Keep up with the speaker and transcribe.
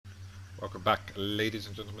Welcome back, ladies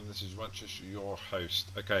and gentlemen. This is Runchish, your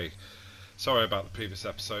host. Okay, sorry about the previous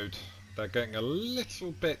episode. They're getting a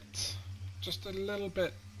little bit, just a little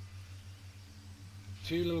bit,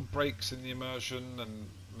 few little breaks in the immersion and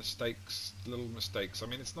little mistakes. I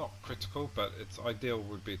mean, it's not critical, but it's ideal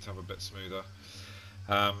would be to have a bit smoother.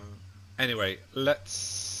 Um, anyway,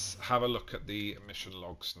 let's have a look at the mission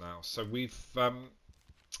logs now. So we've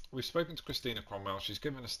spoken to Christina Cromwell. She's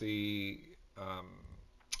given us the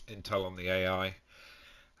intel on the AI.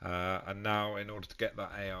 And now, in order to get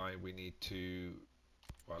that AI, we need to,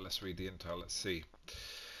 well, let's read the intel, let's see.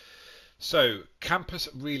 So, campus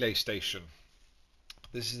relay station.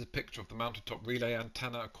 This is a picture of the mountaintop relay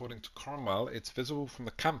antenna. According to Cromwell, it's visible from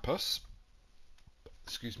the campus.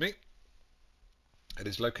 Excuse me. It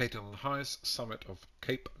is located on the highest summit of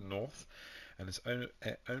Cape North and is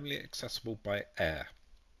only accessible by air.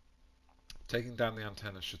 Taking down the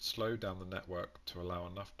antenna should slow down the network to allow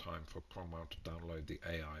enough time for Cromwell to download the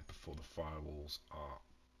AI before the firewalls are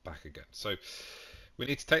back again. So we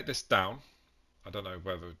need to take this down. I don't know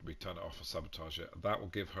whether we turn it off or sabotage it. That will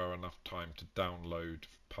give her enough time to download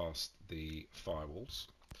past the firewalls.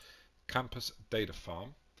 Campus data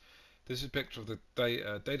farm. This is a picture of the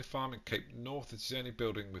data farm in Cape North. It's the only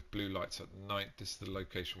building with blue lights at night. This is the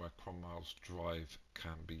location where Cromwell's drive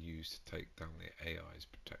can be used to take down the AI's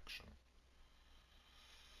protection.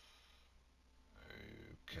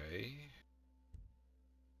 Okay.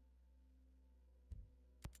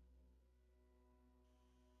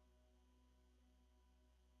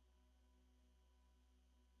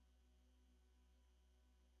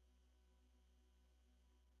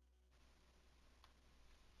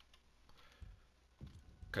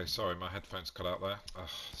 Okay, sorry, my headphones cut out there. Ugh,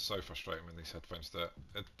 so frustrating when these headphones do it.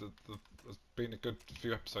 There's been a good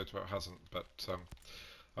few episodes where it hasn't, but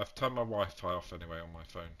I've turned my Wi-Fi off anyway on my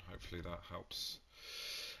phone. Hopefully that helps.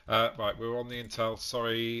 Right, we're on the intel.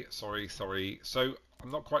 Sorry. So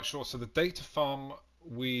I'm not quite sure. So the data farm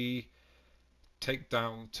we take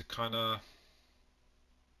down to kind of,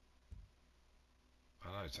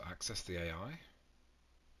 I don't know, to access the AI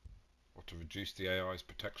or to reduce the AI's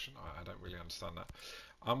protection. I don't really understand that.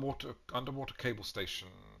 Underwater cable station.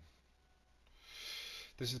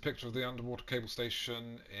 This is a picture of the underwater cable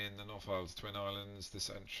station in the North Isles, Twin Islands. This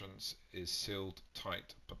entrance is sealed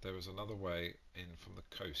tight, but there is another way in from the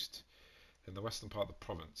coast. In the western part of the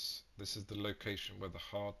province, this is the location where the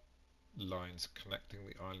hard lines connecting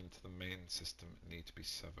the island to the main system need to be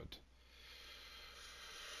severed.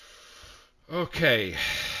 Okay,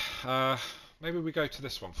 maybe we go to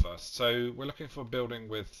this one first. So we're looking for a building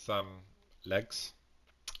with legs,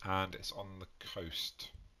 and it's on the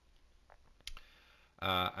coast.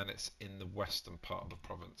 And it's in the western part of the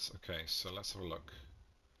province. Okay, so let's have a look.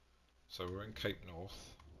 So we're in Cape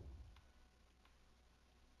North.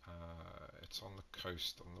 It's on the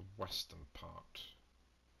coast, on the western part.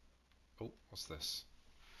 Oh, what's this?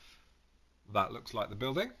 That looks like the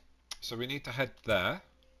building. So we need to head there.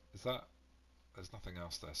 Is that? There's nothing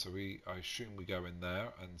else there. So I assume we go in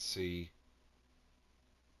there and see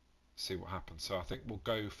what happens. So I think we'll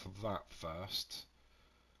go for that first.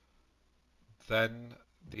 Then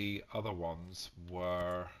the other ones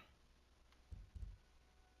were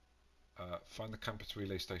find the campus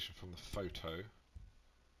relay station from the photo.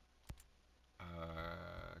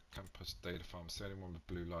 Campus data farm is the only one with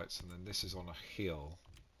blue lights, and then this is on a hill.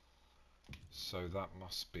 So that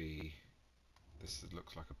must be. This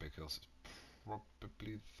looks like a big hill. So it's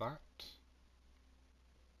probably that.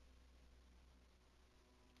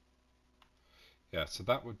 Yeah, so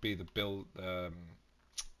that would be the building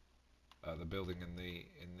in the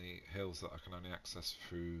hills that I can only access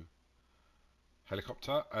through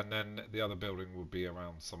helicopter, and then the other building will be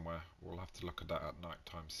around somewhere. We'll have to look at that at night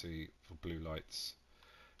time, see for blue lights.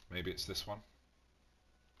 Maybe it's this one,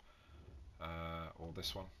 or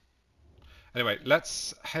this one. Anyway,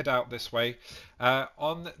 let's head out this way.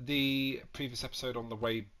 On the previous episode, on the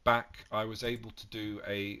way back, I was able to do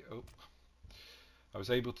a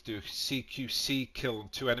CQC kill on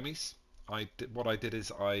 2 enemies. What I did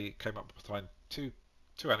is I came up with two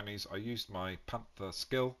enemies. I used my Panther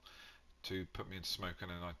skill to put me into smoke,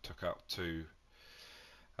 and then I took out 2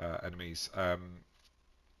 enemies.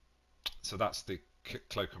 So that's the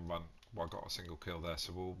cloak and run. Well, I got a single kill there,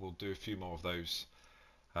 so we'll do a few more of those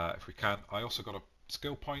if we can. I also got a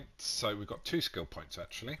skill point, so we've got 2 skill points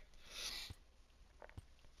actually.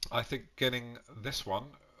 I think getting this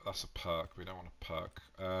one, that's a perk. We don't want a perk.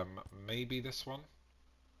 Maybe this one.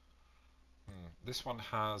 This one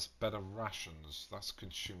has better rations. That's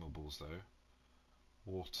consumables though.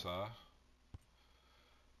 Water.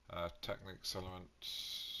 Technic accelerant.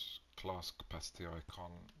 class capacity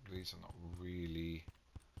icon. These are not really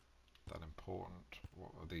that important.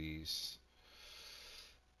 What are these?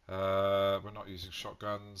 We're not using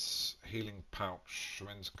shotguns. Healing pouch,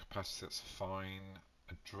 syringe capacity, that's fine.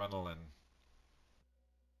 Adrenaline.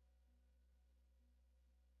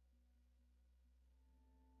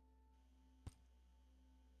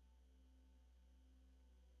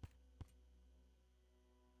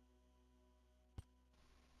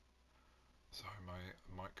 Sorry,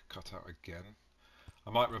 my mic cut out again. I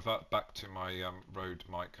might revert back to my Rode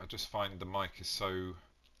mic. I just find the mic is so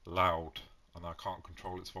loud and I can't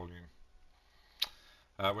control its volume.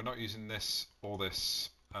 We're not using this or this.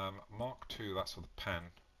 Mark II, that's for the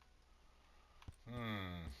pen.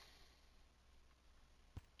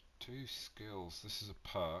 Two skills. This is a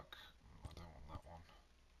perk. I don't want that one.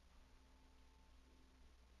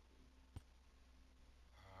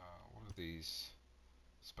 What are these?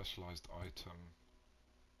 Specialized item,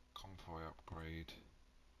 convoy upgrade,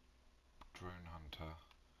 drone hunter.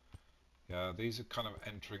 Yeah, these are kind of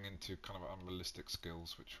entering into kind of unrealistic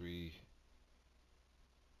skills, which we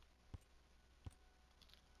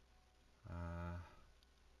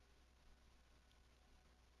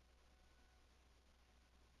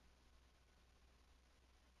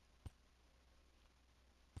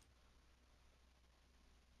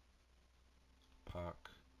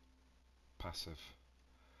perk, passive.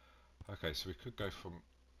 Okay, so we could go for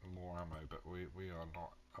more ammo, but we are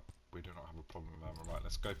not up, we do not have a problem with ammo. Right,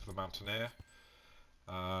 let's go for the Mountaineer.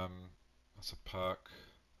 That's a perk.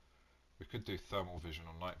 We could do thermal vision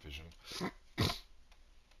or night vision.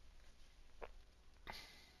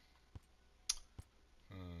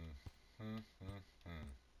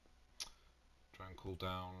 Drone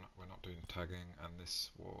cooldown. We're not doing tagging, and this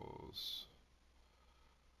was.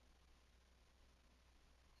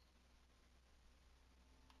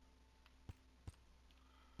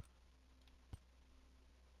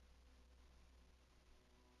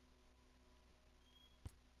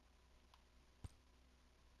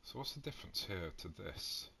 So what's the difference here to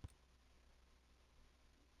this?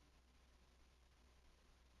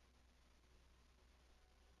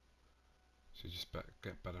 So you just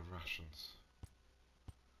get better rations.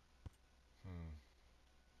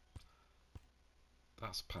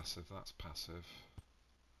 That's passive, that's passive.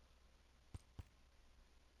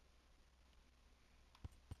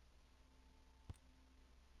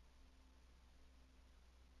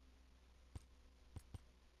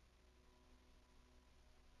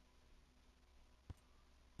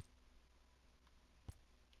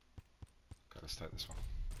 Okay, let's take this one.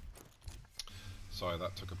 Sorry,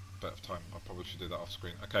 that took a bit of time. I probably should do that off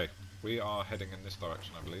screen. Okay, we are heading in this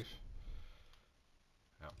direction, I believe.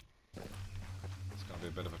 Yeah. It's going to be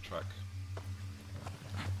a bit of a trek.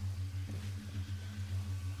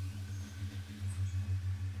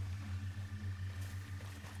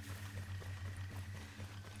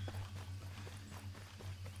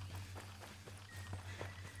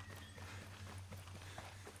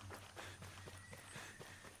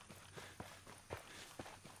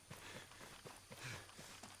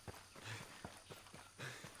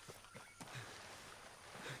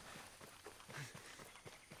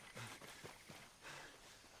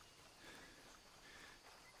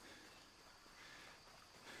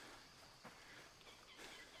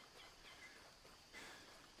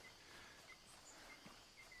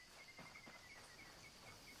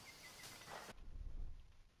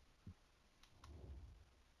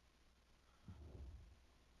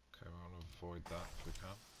 Okay, we want to avoid that if we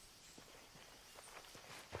can.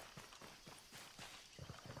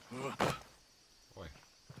 Oi.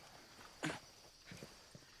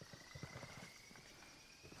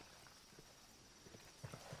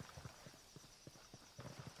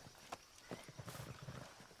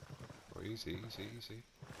 Oh, easy, easy, easy.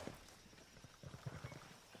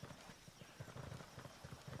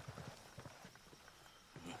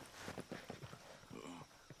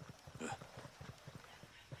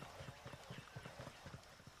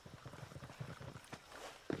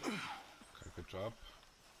 Okay, good job.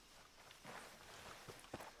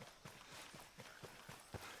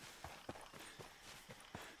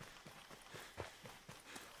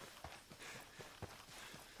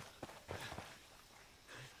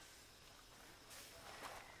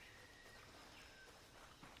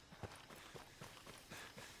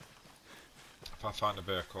 If I find a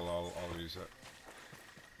vehicle, I'll use it.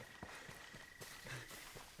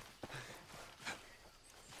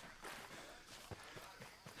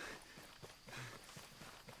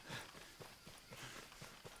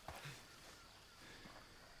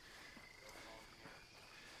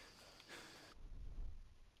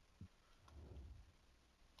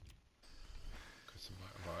 Get some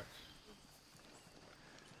motorbike.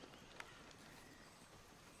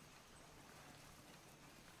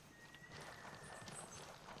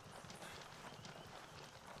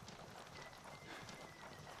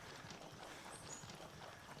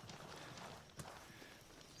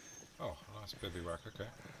 Oh, nice bivouac, okay.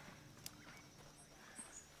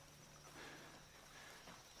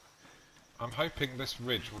 I'm hoping this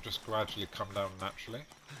ridge will just gradually come down naturally,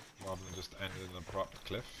 rather than just end in an abrupt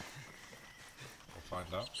cliff. We'll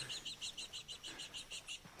find out.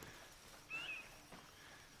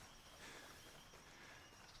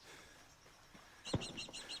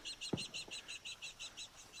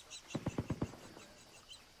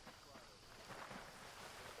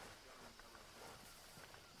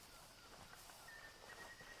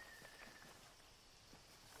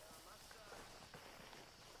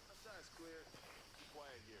 Clear. Keep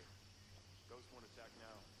quiet here. Ghost won't attack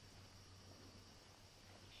now.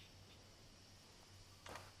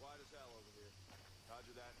 Quiet as hell over here.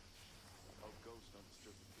 Roger that. Hope Ghost don't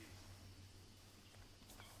disturb the peace.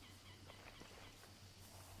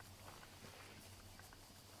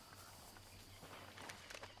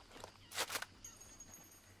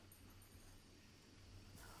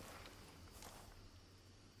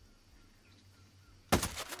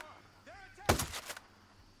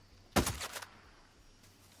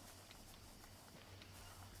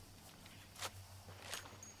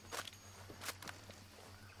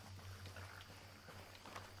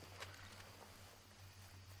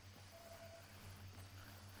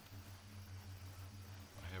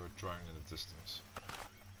 I hear a drone in the distance.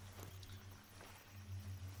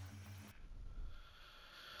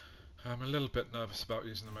 I'm a little bit nervous about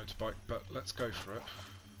using the motorbike, but let's go for it.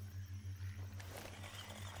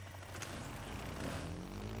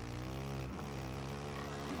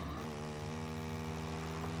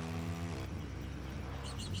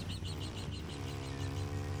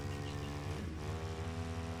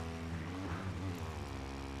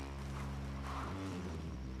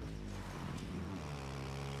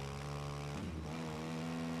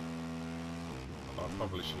 I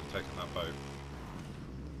probably should have taken that boat.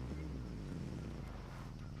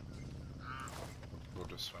 We'll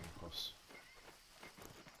just swim across.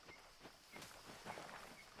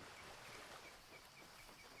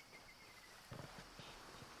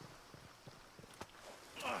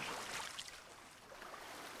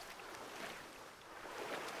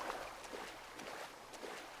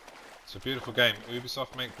 It's a beautiful game.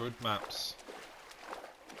 Ubisoft make good maps.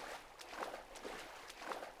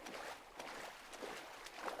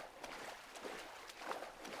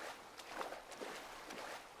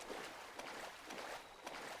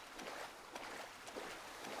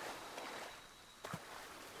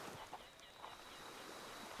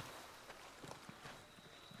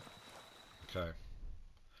 Okay.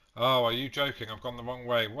 Oh, are you joking? I've gone the wrong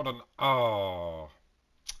way. What an... Oh.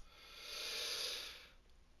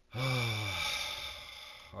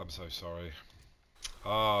 I'm so sorry.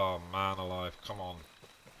 Oh, man alive. Come on.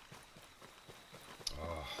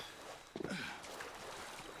 Oh.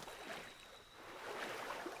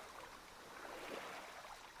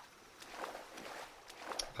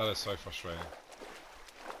 That is so frustrating.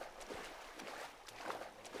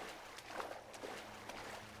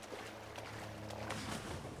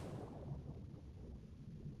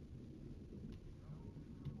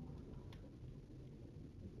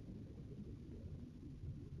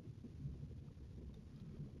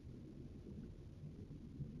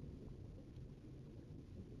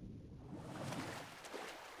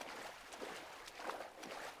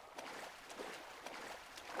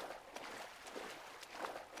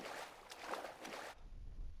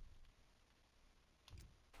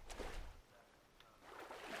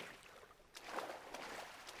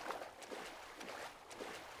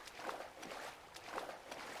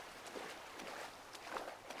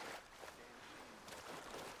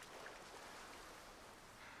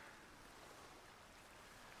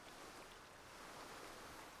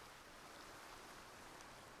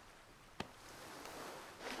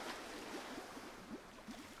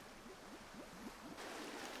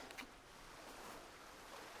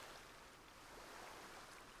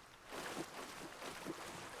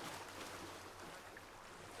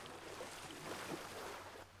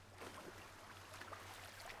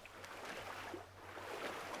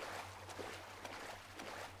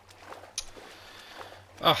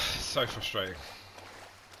 Ah, so frustrating.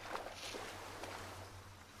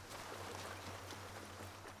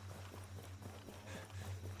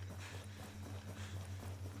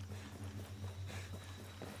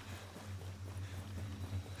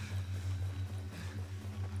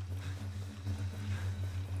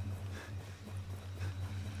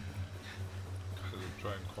 Could have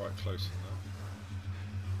drawn quite close in there.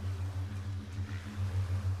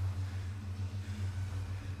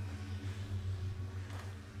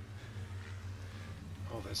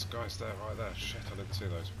 Oh, there's guys there, right there. Shit, I didn't see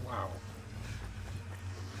those. Wow.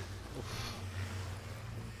 Oof.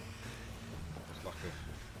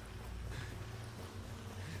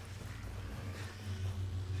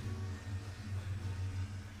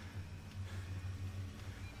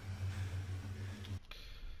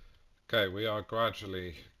 Okay, we are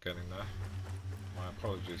gradually getting there. My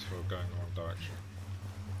apologies for going the wrong direction.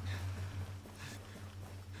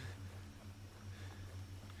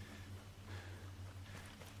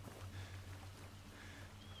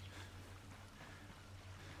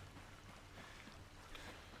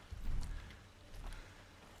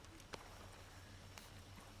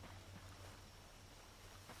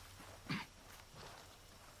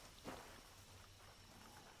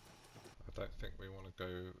 I don't think we want to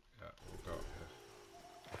go... Yeah, we'll go up here.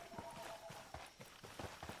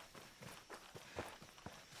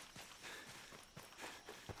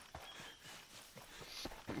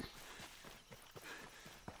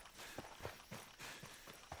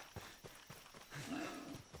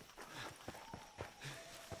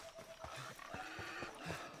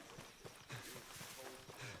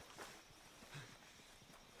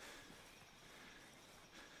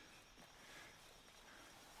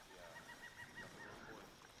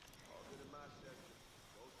 All good in my sector.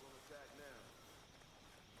 Ghost won't attack now.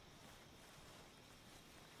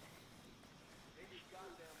 Take his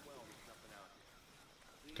goddamn well, there's nothing out here.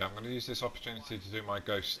 Okay, I'm going to use this opportunity to do my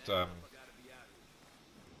ghost I gotta be out here.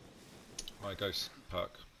 my ghost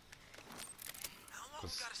perk,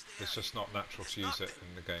 because it's just not natural to use it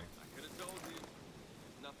in the game. I could have told you.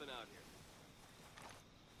 Nothing out here.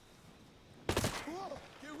 Whoa!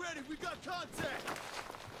 Get ready, we got contact!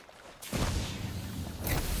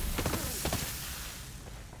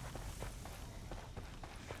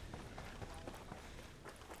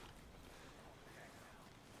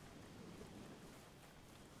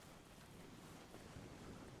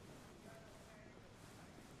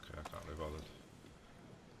 Okay, I can't be bothered.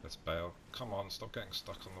 Let's bail. Come on, stop getting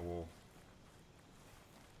stuck on the wall.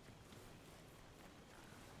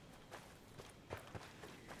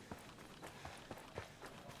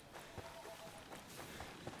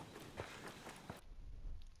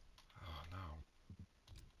 Oh no.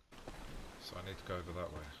 So I need to go over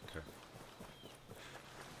that way. Okay.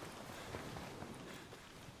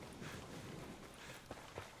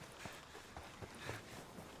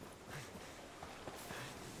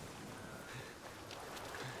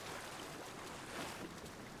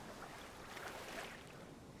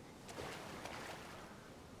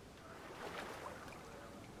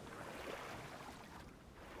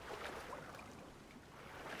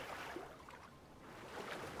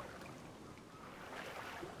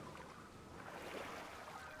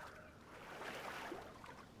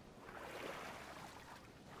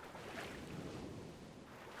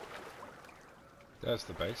 There's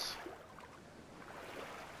the base.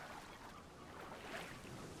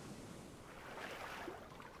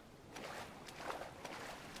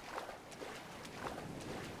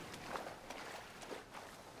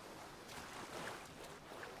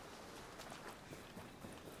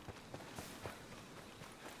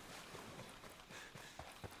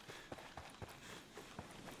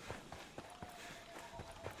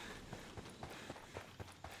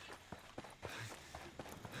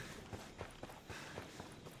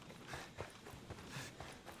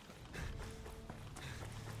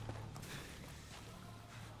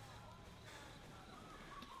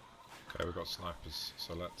 Okay, we've got snipers,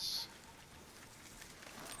 so let's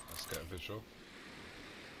get a visual.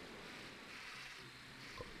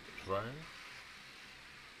 Got drone,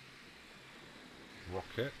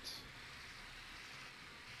 rocket,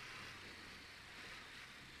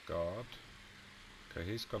 guard. Okay,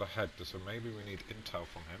 he's got a head, so maybe we need intel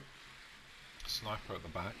from him. Sniper at the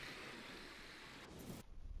back.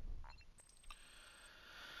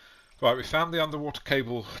 Right, we found the underwater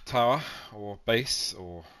cable tower, or base,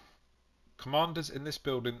 or... Commanders in this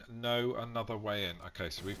building know another way in. Okay,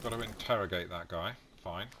 so we've got to interrogate that guy.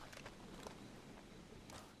 Fine.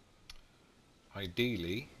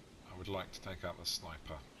 Ideally, I would like to take out the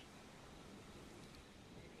sniper.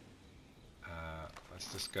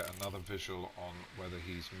 Let's just get another visual on whether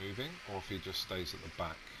he's moving or if he just stays at the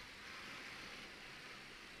back.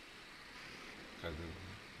 Okay,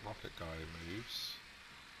 the rocket guy moves.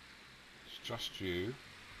 It's just you.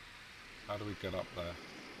 How do we get up there?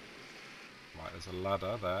 Right, there's a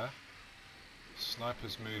ladder there.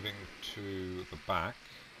 Sniper's moving to the back.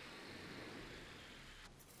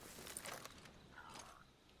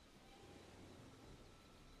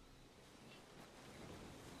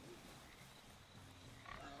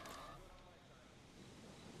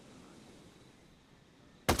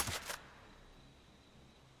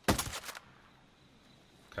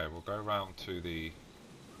 Okay, we'll go round to the...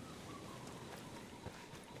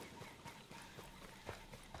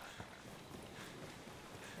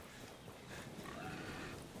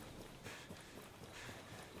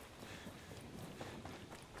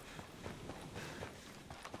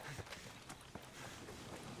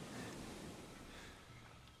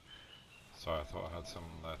 Sorry, I thought I had someone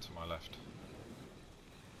there to my left.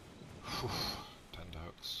 Whew, tender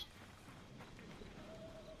hooks.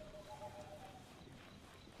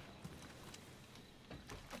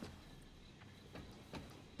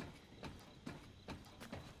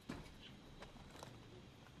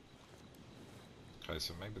 Okay,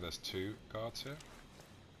 so maybe there's 2 guards here.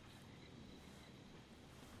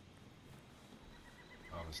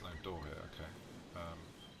 Oh, there's no door here, okay.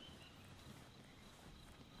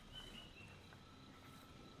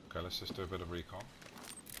 Okay, let's just do a bit of recon.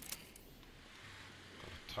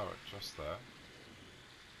 Got a turret just there.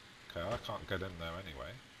 Okay, I can't get in there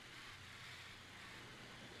anyway.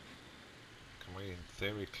 Can we, in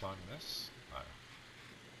theory, climb this? No.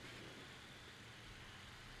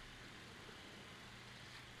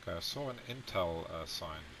 Okay, I saw an intel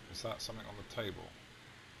sign. Is that something on the table?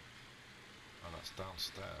 Oh, that's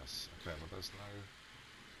downstairs. Okay, well there's no...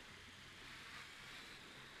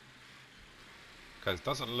 Okay, it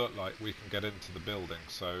doesn't look like we can get into the building,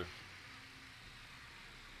 so...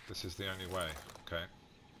 This is the only way. Okay.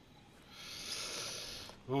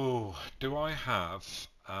 Ooh, do I have...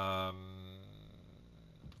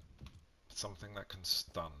 something that can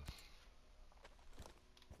stun?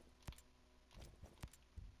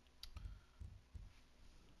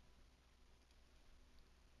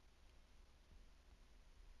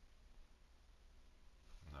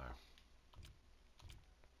 No.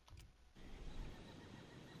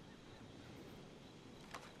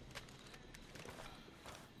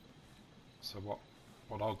 So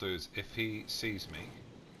what I'll do is, if he sees me,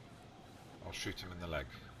 I'll shoot him in the leg.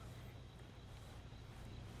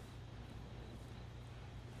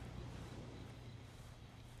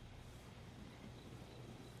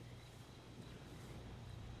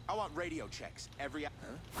 I want radio checks every...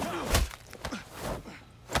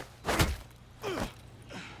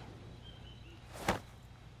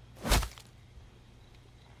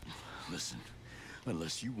 Listen,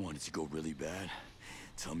 unless you want it to go really bad,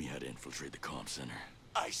 tell me how to infiltrate the comm center.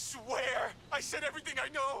 I swear! I said everything I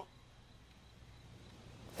know!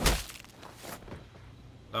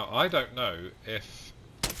 Now, I don't know if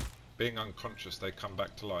being unconscious they come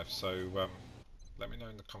back to life, so let me know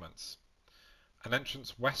in the comments. An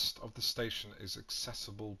entrance west of the station is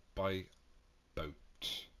accessible by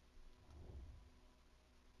boat.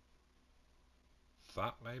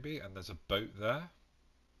 That maybe? And there's a boat there?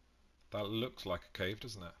 That looks like a cave,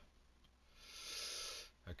 doesn't it?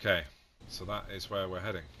 Okay, so that is where we're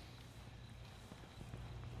heading.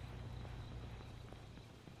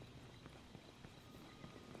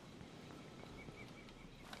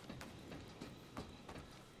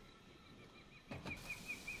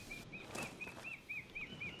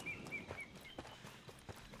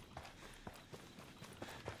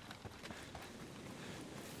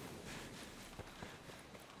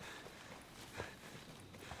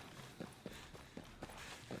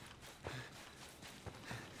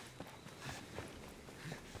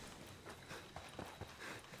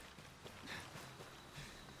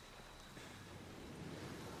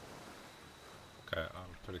 Okay,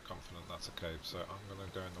 I'm pretty confident that's a cave, so I'm going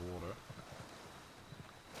to go in the water.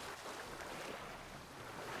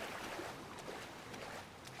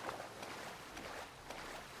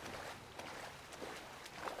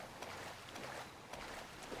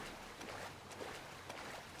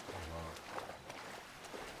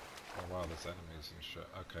 Oh wow, there's enemies and shit.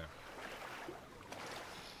 Okay.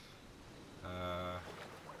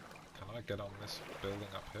 Can I get on this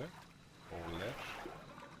building up here? Or ledge?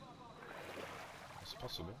 It's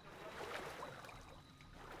possible.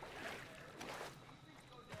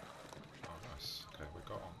 Oh nice, okay, we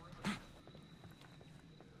got on.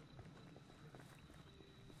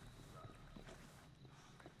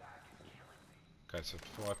 Okay, so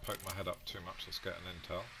before I poke my head up too much, let's get an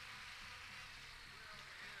intel.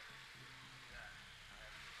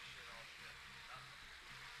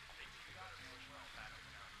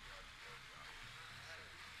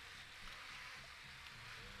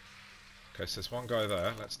 Okay, so there's one guy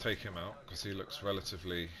there, let's take him out, because he looks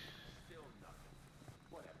relatively...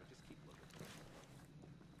 Whatever, just keep looking.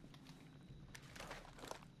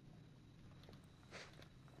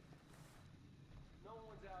 No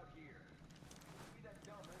one's out here. Be that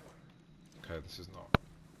dumb anyway. Okay, this is not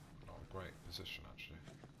a great position actually.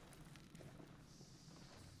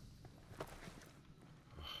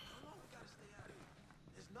 How long we gotta stay out here?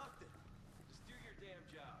 There's nothing. Just do your damn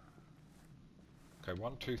job. Okay,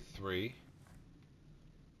 1, 2, 3.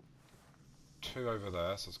 2 over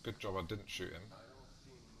there, so it's a good job I didn't shoot him. I don't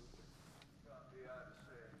see him moving. Copy, I have to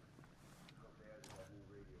say. Hope they added that new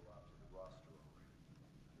radio out to the roster already.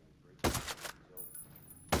 I think breaking is over.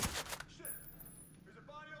 Shit! There's a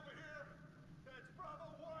body over here!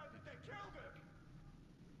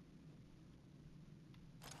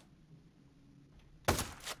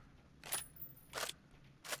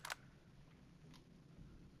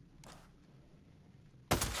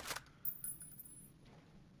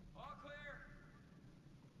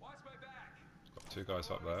 Two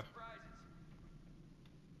guys up there.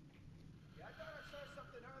 Yeah, I thought I saw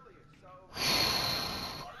something earlier, so...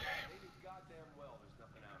 Maybe goddamn well there's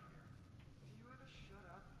nothing out here. Will you ever shut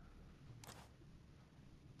up?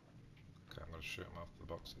 Okay, I'm going to shoot him off the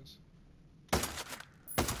boxes.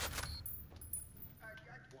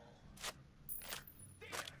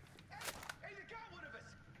 Hey, you got one of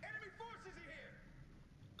us! Enemy forces are here!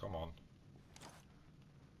 Come on.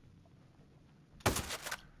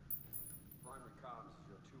 Primary comms is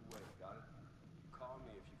your two-way, got it? Call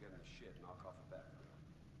me if you get in the shit and I'll cough it back for you.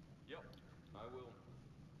 Yep, I will.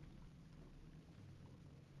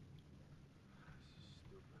 This is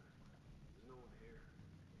stupid. There's no one here.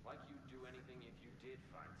 Like you'd do anything if you did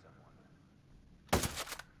find someone.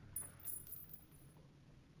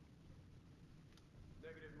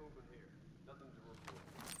 Negative movement here. Nothing to report.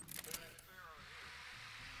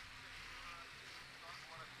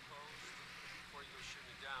 Before you go shoot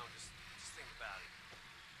me down, just think about it.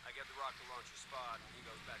 I get the rocket launcher spot, and he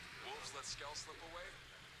goes back to the wolves. Let Skell slip away.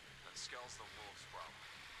 Then Skell's the wolves' problem.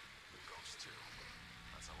 The ghost too.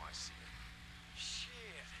 That's how I see it.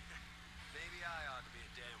 Shit. Maybe I ought to be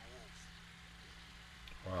a damn wolf.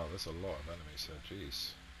 Wow, there's a lot of enemies here.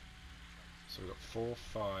 Jeez. So we've got 4,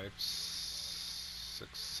 5, 6,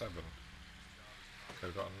 7. Okay,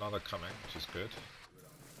 we've got another coming, which is good.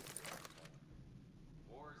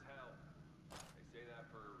 War is hell. They say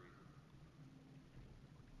that for a reason.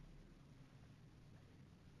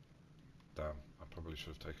 Damn, I probably should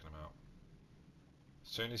have taken him out. As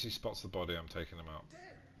soon as he spots the body, I'm taking him out. They're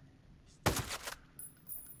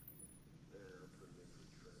putting in for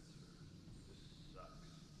transfer. This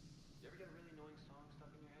sucks. You ever get a really annoying song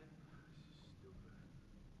stuck in your head? This is stupid.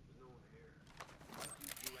 There's no one here. Like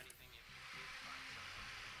you'd do anything if you did find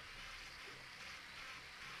someone.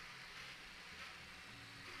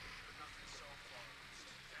 Nothing so far. It's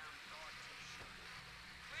too damn dark to shoot.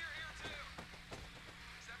 Clear here too.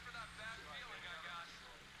 Except for that bad feeling I got.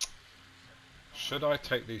 Should I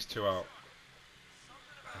take these two out?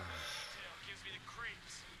 Something about this detail gives me the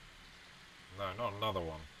creeps. No, not another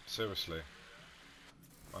one. Seriously.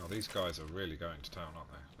 Wow, these guys are really going to town,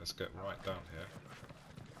 aren't they? Let's get right down here.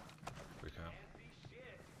 If we can. Can't see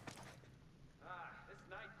shit. This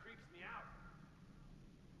night creeps me out.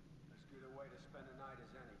 As good a way to spend a night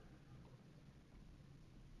as any.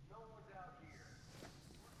 No one's out here.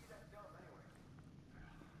 Wouldn't be that dumb anyway.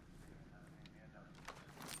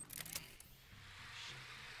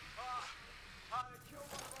 They killed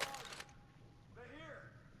my boss. They're here.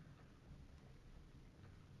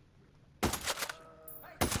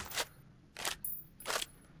 Hey!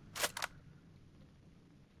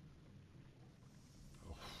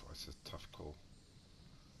 Oof, this is a tough call.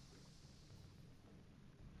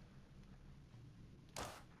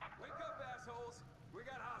 Wake up, assholes! We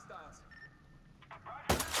got hostiles.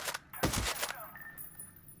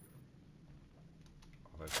 Oh,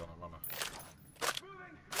 they've done a runner.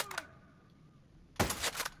 Moving! Moving!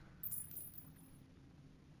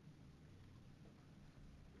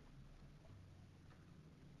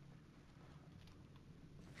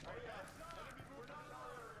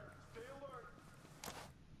 Stay alert!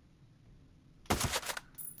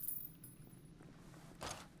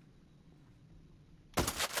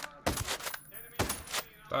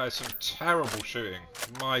 That is some terrible shooting.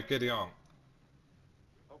 My giddy aunt.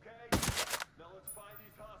 Okay, now let's find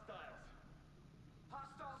these hostiles.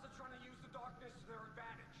 Hostiles are trying to use the darkness to their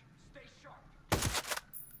advantage. Stay sharp.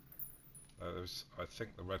 There's, I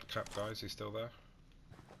think, the red cap guy. Is he still there?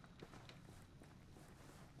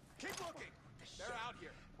 Keep looking. They're out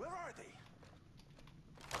here. Where are they?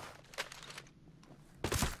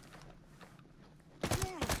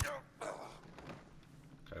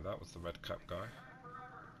 Okay, that was the red cap guy.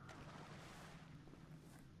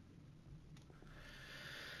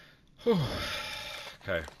 Whew.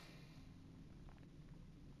 Okay.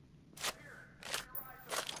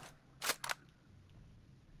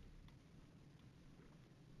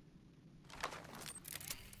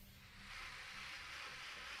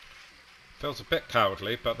 Feels a bit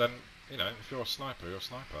cowardly, but then, you know, if you're a sniper, you're a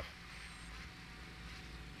sniper.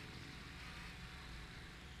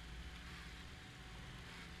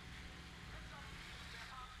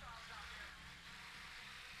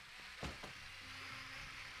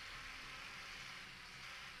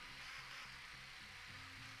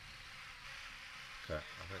 Okay, I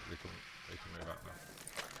think we can move out now.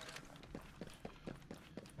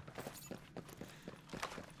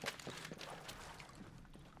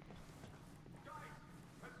 Guys,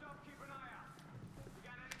 let's up, keep an eye out. We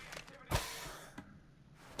got enemy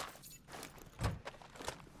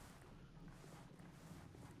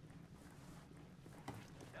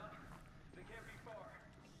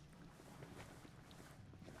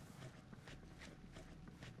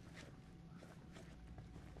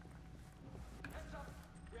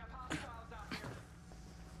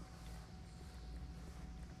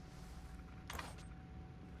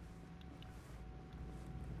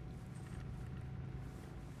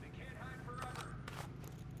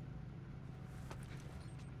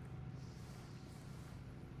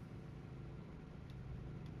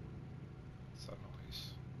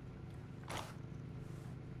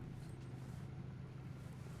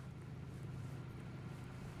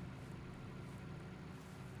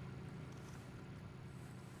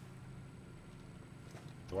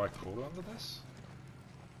Do I crawl under this?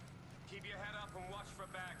 Keep your head up and watch for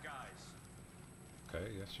bad guys.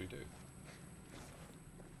 Okay, yes you do.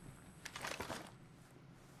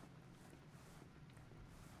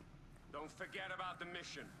 Don't forget about the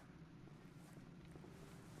mission.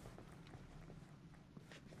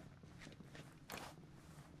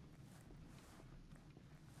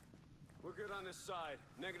 We're good on this side.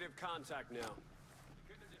 Negative contact now.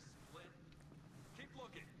 Couldn't have just split. Keep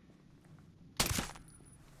looking.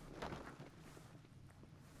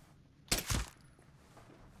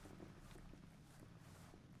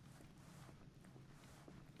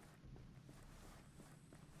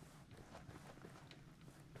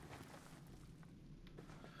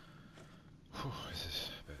 Whew, this is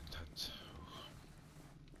a bit intense.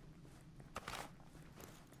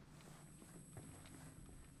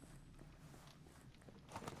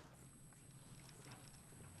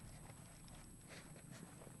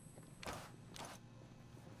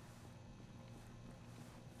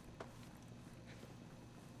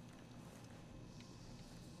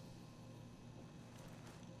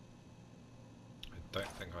 I don't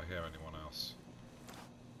think I hear anyone else.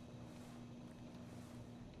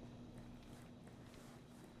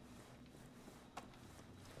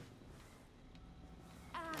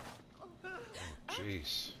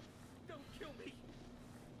 Jeez. Don't kill me.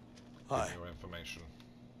 Hi, Give me your information.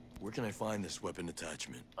 where can I find this weapon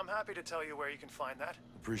attachment? I'm happy to tell you where you can find that.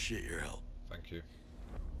 Appreciate your help. Thank you.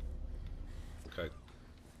 Okay.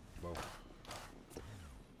 Well.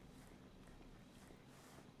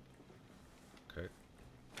 Okay.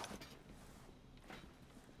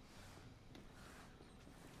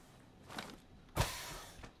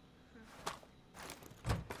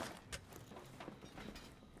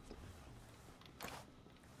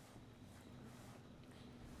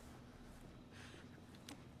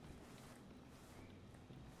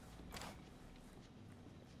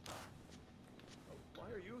 Why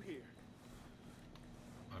are you here?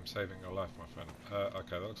 I'm saving your life, my friend.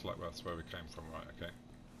 Okay, that looks like that's where we came from, right, okay.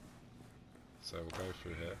 So we'll go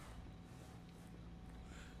through here.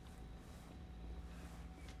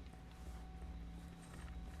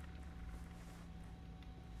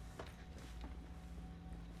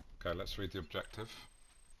 Okay, let's read the objective.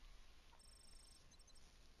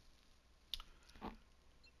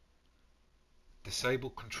 Disable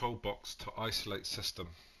control box to isolate system.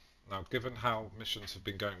 Now, given how missions have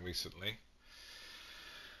been going recently,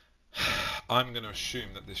 I'm going to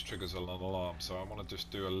assume that this triggers an alarm, so I want to just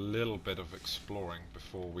do a little bit of exploring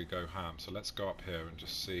before we go ham. So let's go up here and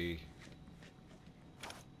just see.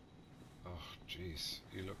 Oh, jeez,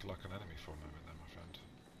 you looked like an enemy for a moment there, my friend.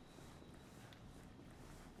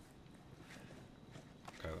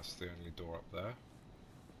 Okay, that's the only door up there.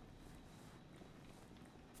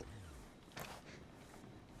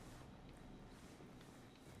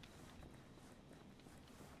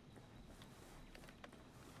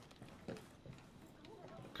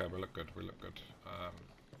 Okay, we look good, we look good.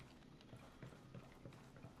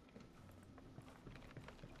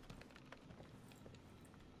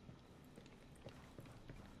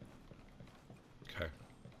 Okay.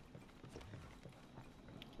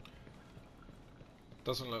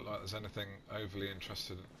 Doesn't look like there's anything overly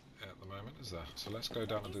interested at the moment, is there? So let's go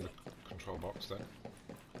down and do the control box then.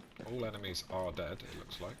 All enemies are dead, it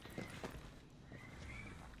looks like.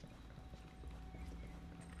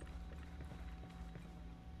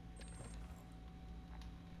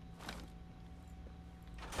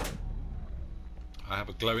 I have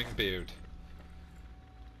a glowing beard.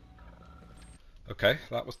 Okay,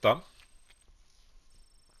 that was done.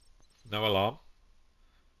 No alarm.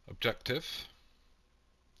 Objective.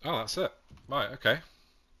 Oh, that's it. Right, okay.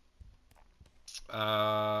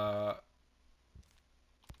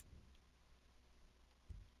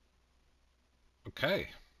 Okay.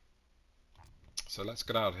 So let's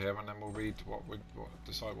get out of here and then we'll read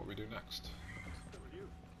decide what we do next.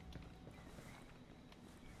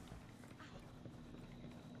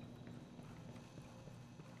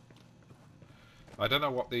 I don't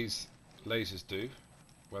know what these lasers do,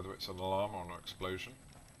 whether it's an alarm or an explosion,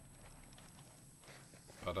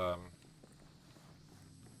 but I'm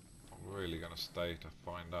really going to stay to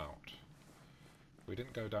find out. We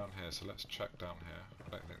didn't go down here, so let's check down here. I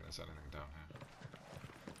don't think there's anything down here.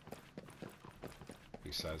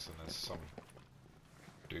 He says, and there's some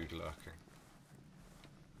dude lurking.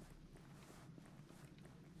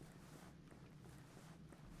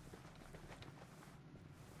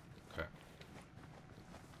 Okay.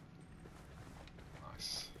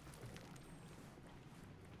 Nice.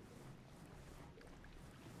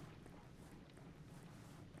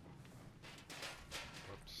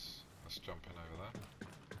 Whoops. Let's jump in over there.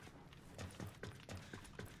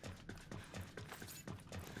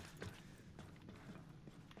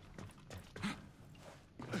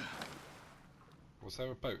 Was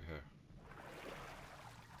there a boat here?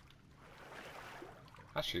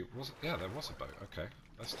 Actually, yeah, there was a boat. Okay,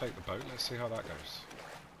 let's take the boat. Let's see how that goes.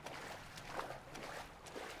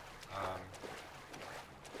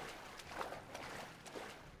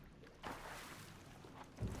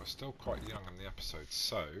 We're still quite young in the episode,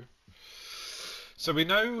 so we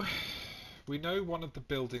know one of the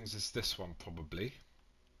buildings is this one probably,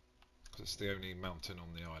 because it's the only mountain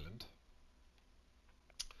on the island.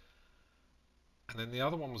 And then the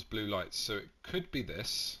other one was blue lights, so it could be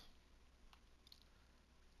this.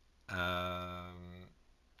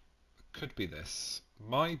 Could be this.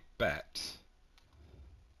 My bet.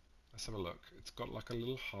 Let's have a look. It's got like a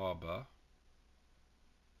little harbour.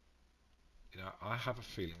 You know, I have a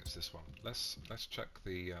feeling it's this one. Let's check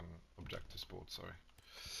the objectives board. Sorry.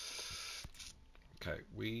 Okay,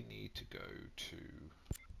 we need to go to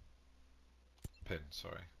pin.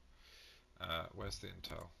 Sorry. Where's the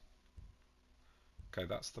intel? Okay,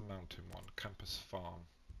 that's the mountain one. Campus Farm.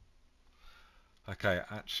 Okay,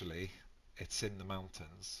 actually, it's in the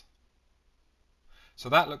mountains. So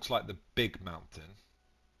that looks like the big mountain.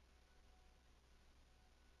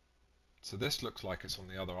 So this looks like it's on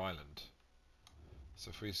the other island. So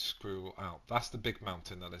if we scroll out, that's the big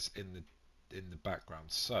mountain that is in the background.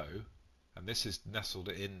 So, and this is nestled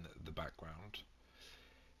in the background.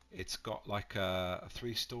 It's got like a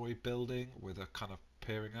 3-story building with a kind of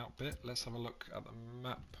peering out bit. Let's have a look at the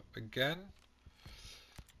map again.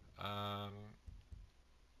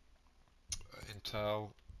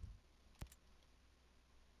 Intel.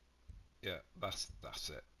 Yeah, that's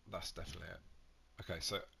it. That's definitely it. Okay,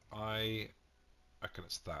 so I reckon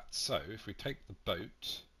it's that. So if we take the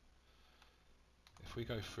boat, if we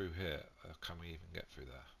go through here, can we even get through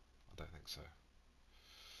there? I don't think so.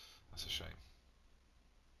 That's a shame.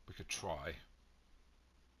 We could try.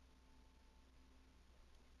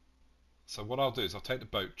 So what I'll do is I'll take the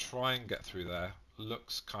boat, try and get through there.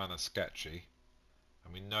 Looks kind of sketchy.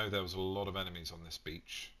 And we know there was a lot of enemies on this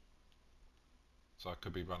beach. So I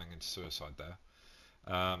could be running into suicide there.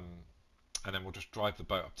 And then we'll just drive the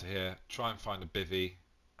boat up to here, try and find a bivvy,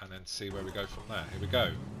 and then see where we go from there. Here we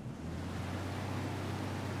go.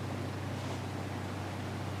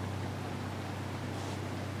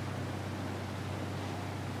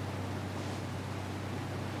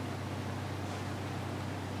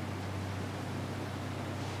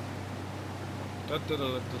 Da, da, da,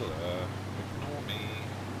 da, da, da. Ignore me.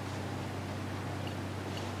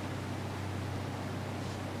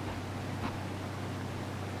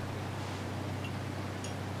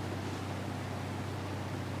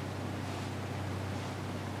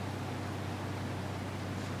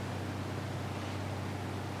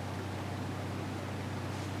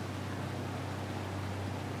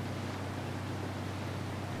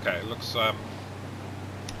 Okay, it looks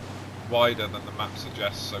wider than the map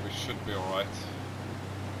suggests, so we should be alright.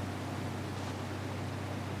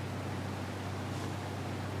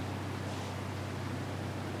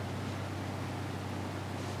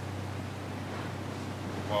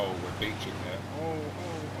 Whoa, we're beaching here. Oh,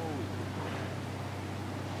 oh,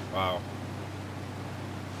 oh. Wow.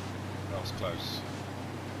 That was close.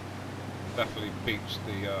 Definitely beached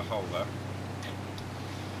the hull there.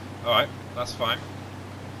 Alright, that's fine.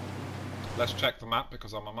 Let's check the map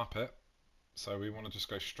because I'm a muppet. So we want to just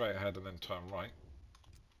go straight ahead and then turn right.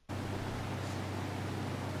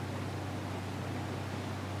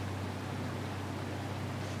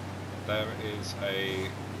 There is a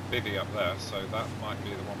bivvy up there, so that might be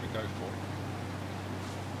the one we go for.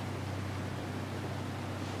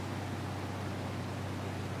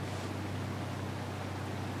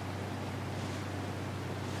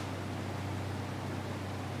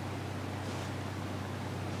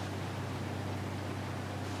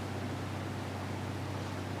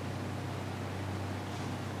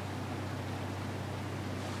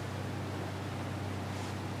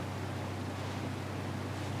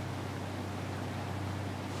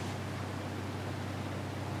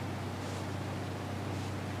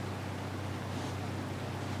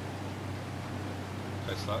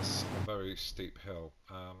 So that's a very steep hill,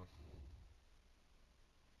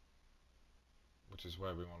 which is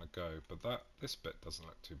where we want to go. But this bit doesn't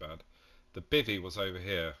look too bad. The bivvy was over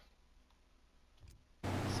here,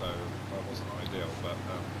 so that wasn't ideal. But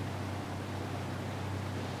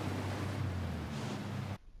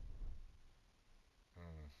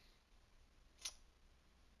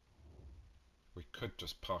we could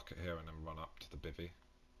just park it here and then run up to the bivvy.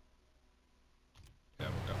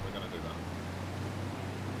 Yeah, we're going to do that.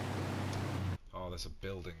 Oh, there's a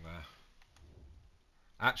building there.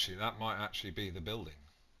 Actually, that might actually be the building.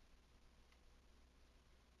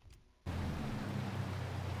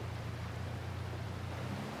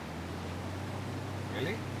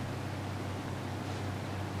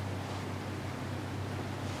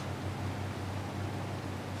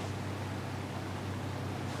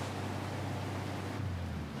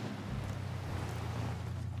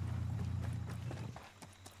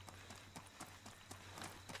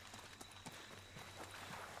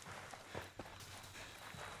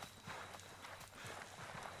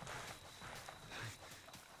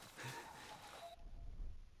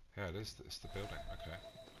 it is. It's the building. Okay.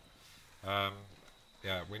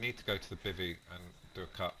 Yeah, we need to go to the bivvy and do a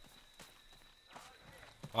cut.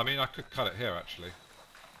 I mean, I could cut it here actually.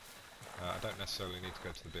 I don't necessarily need to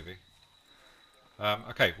go to the bivvy.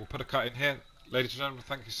 Okay, we'll put a cut in here. Ladies and gentlemen,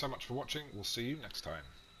 thank you so much for watching. We'll see you next time.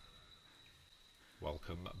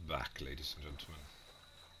 Welcome back, ladies and gentlemen.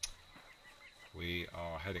 We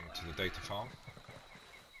are heading to the data farm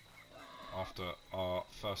after our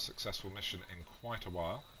first successful mission in quite a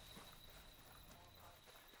while.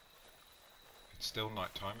 It's still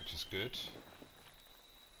night time, which is good.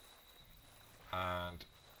 And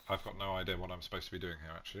I've got no idea what I'm supposed to be doing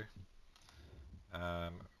here actually.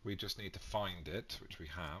 We just need to find it, which we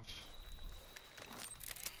have.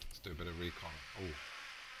 Let's do a bit of recon. Oh.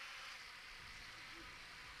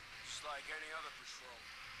 Just like any other patrol.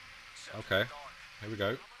 Except Okay, in the dark. here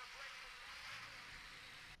we go.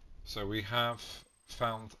 So we have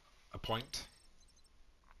found a point.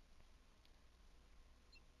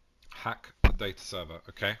 Hack the data server.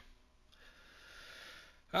 Okay.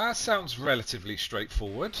 That sounds relatively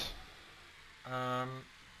straightforward.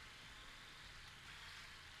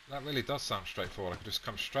 That really does sound straightforward. I could just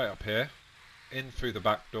come straight up here, in through the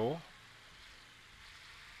back door,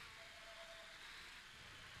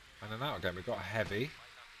 and then out again. We've got a heavy.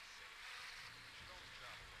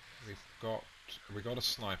 We've got a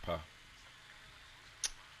sniper.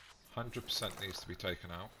 100% needs to be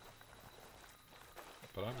taken out,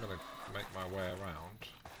 but I'm going to make my way around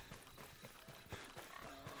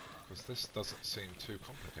because this doesn't seem too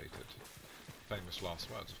complicated. Famous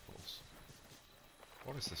last words, of course.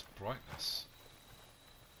 What is this brightness?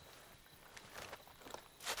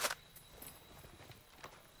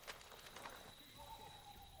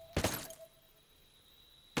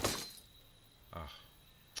 Ah.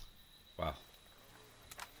 Well.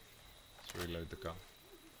 Let's reload the gun.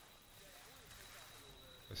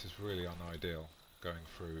 This is really unideal, going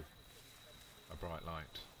through a bright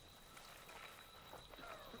light.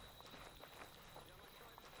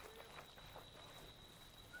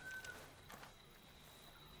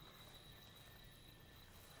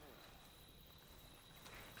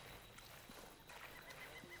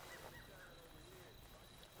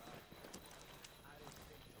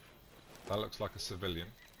 That looks like a civilian.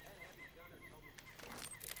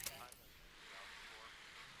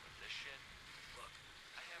 This shit. Look,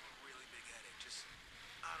 I have a really big headache. Just,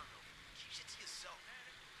 I don't know. Keep it to yourself.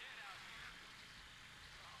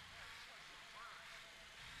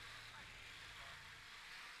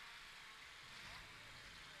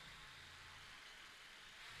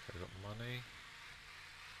 Okay, we've got money.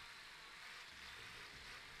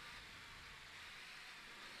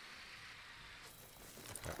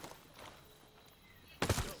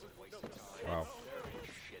 Wow.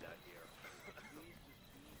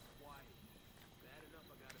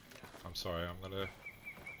 I'm sorry, I'm gonna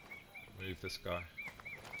move this guy.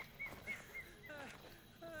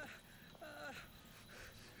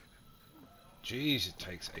 Jeez, it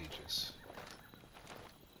takes ages.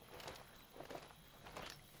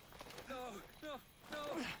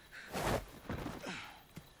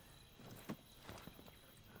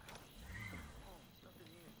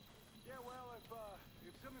 Yeah, well,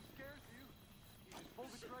 if someone scares you, you just pull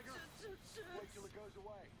the trigger, wait till it goes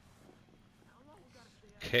away.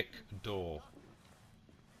 Kick door.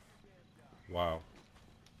 Wow.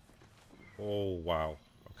 Oh wow.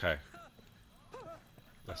 Okay.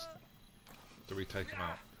 Do we take him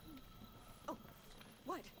out? Oh,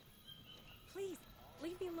 what? Please,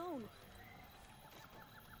 leave me alone.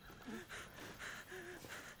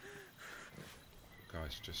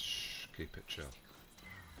 Guys, just shh, keep it chill.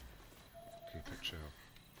 Keep it chill.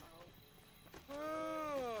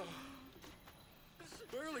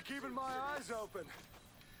 Barely keeping my eyes open.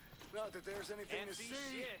 Not that there's anything to see.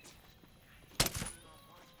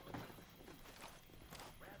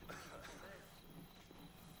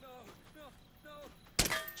 No.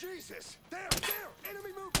 Jesus! There! Enemy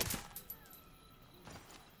movement!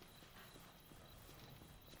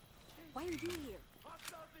 Why are you here?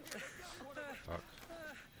 Fuck.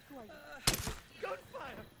 Who are you?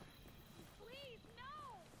 Gunfire! Please,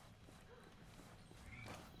 no!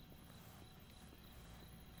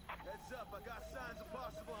 Heads up, I got signs of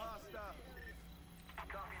possible hostiles.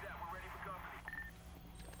 Copy that, we're ready for company.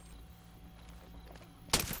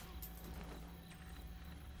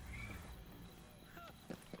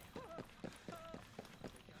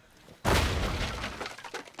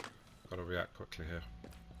 Gotta react quickly here.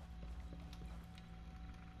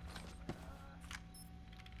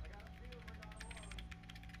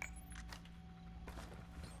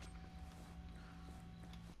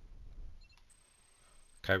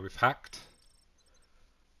 Okay, we've hacked.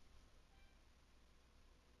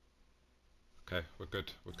 Okay, we're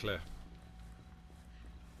good. We're clear.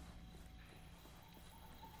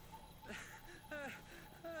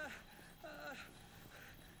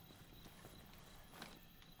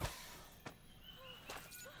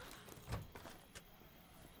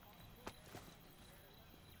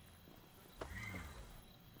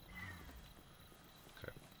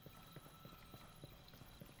 Okay.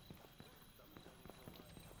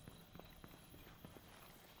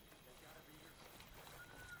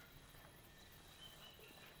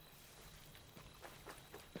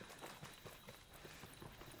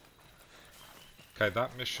 Okay,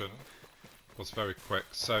 that mission was very quick,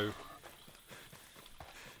 so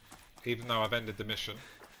even though I've ended the mission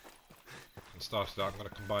and started it, I'm going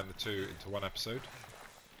to combine the two into one episode.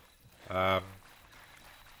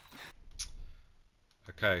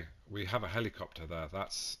 Okay, we have a helicopter there.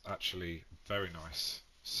 That's actually very nice.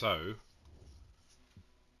 So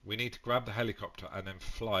we need to grab the helicopter and then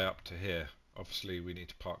fly up to here. Obviously we need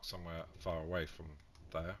to park somewhere far away from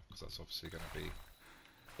there, because that's obviously going to be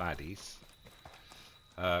baddies.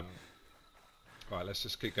 Right, let's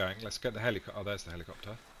just keep going. Let's get the helicopter. Oh, there's the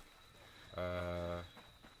helicopter.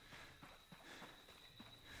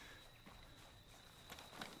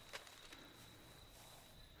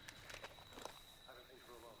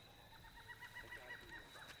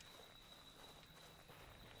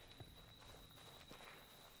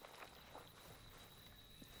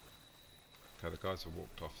 Okay, the guys have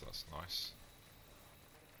walked off. That's nice.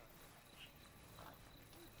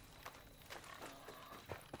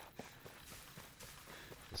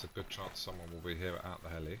 There's a good chance someone will be here at the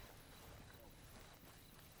heli.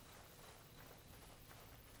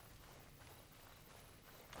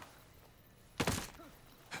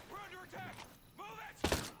 We're under attack! Move it!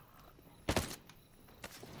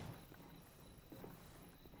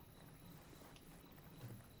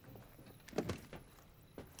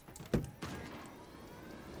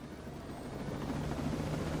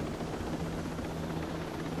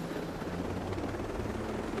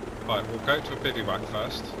 Right, we'll go to a bivouac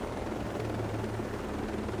first.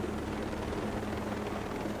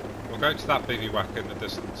 We'll go to that bivouac in the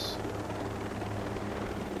distance.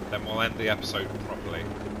 Then we'll end the episode properly.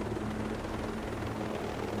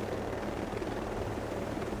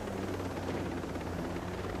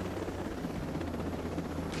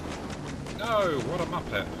 No, what a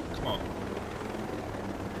muppet. Come on.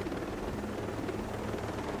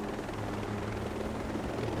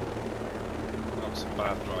 That was some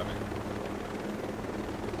bad driving.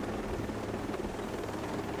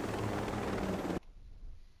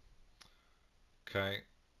 Okay,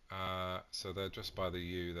 so they're just by the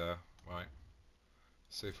U there, right?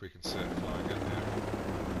 See if we can see it flying in here.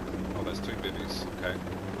 Oh, there's two bivvies, okay.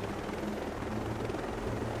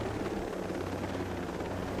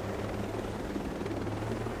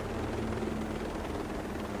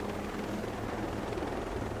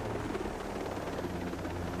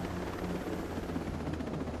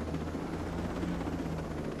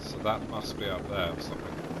 So that must be up there or something.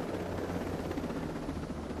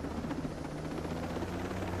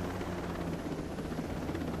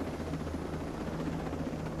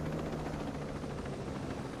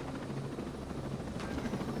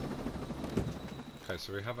 Okay,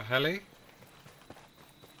 so we have a heli.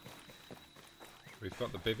 We've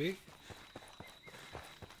got the bivvy.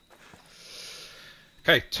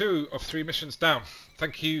 Okay, 2 of 3 missions down.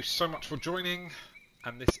 Thank you so much for joining,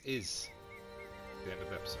 and this is the end of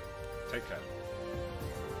the episode. Take care.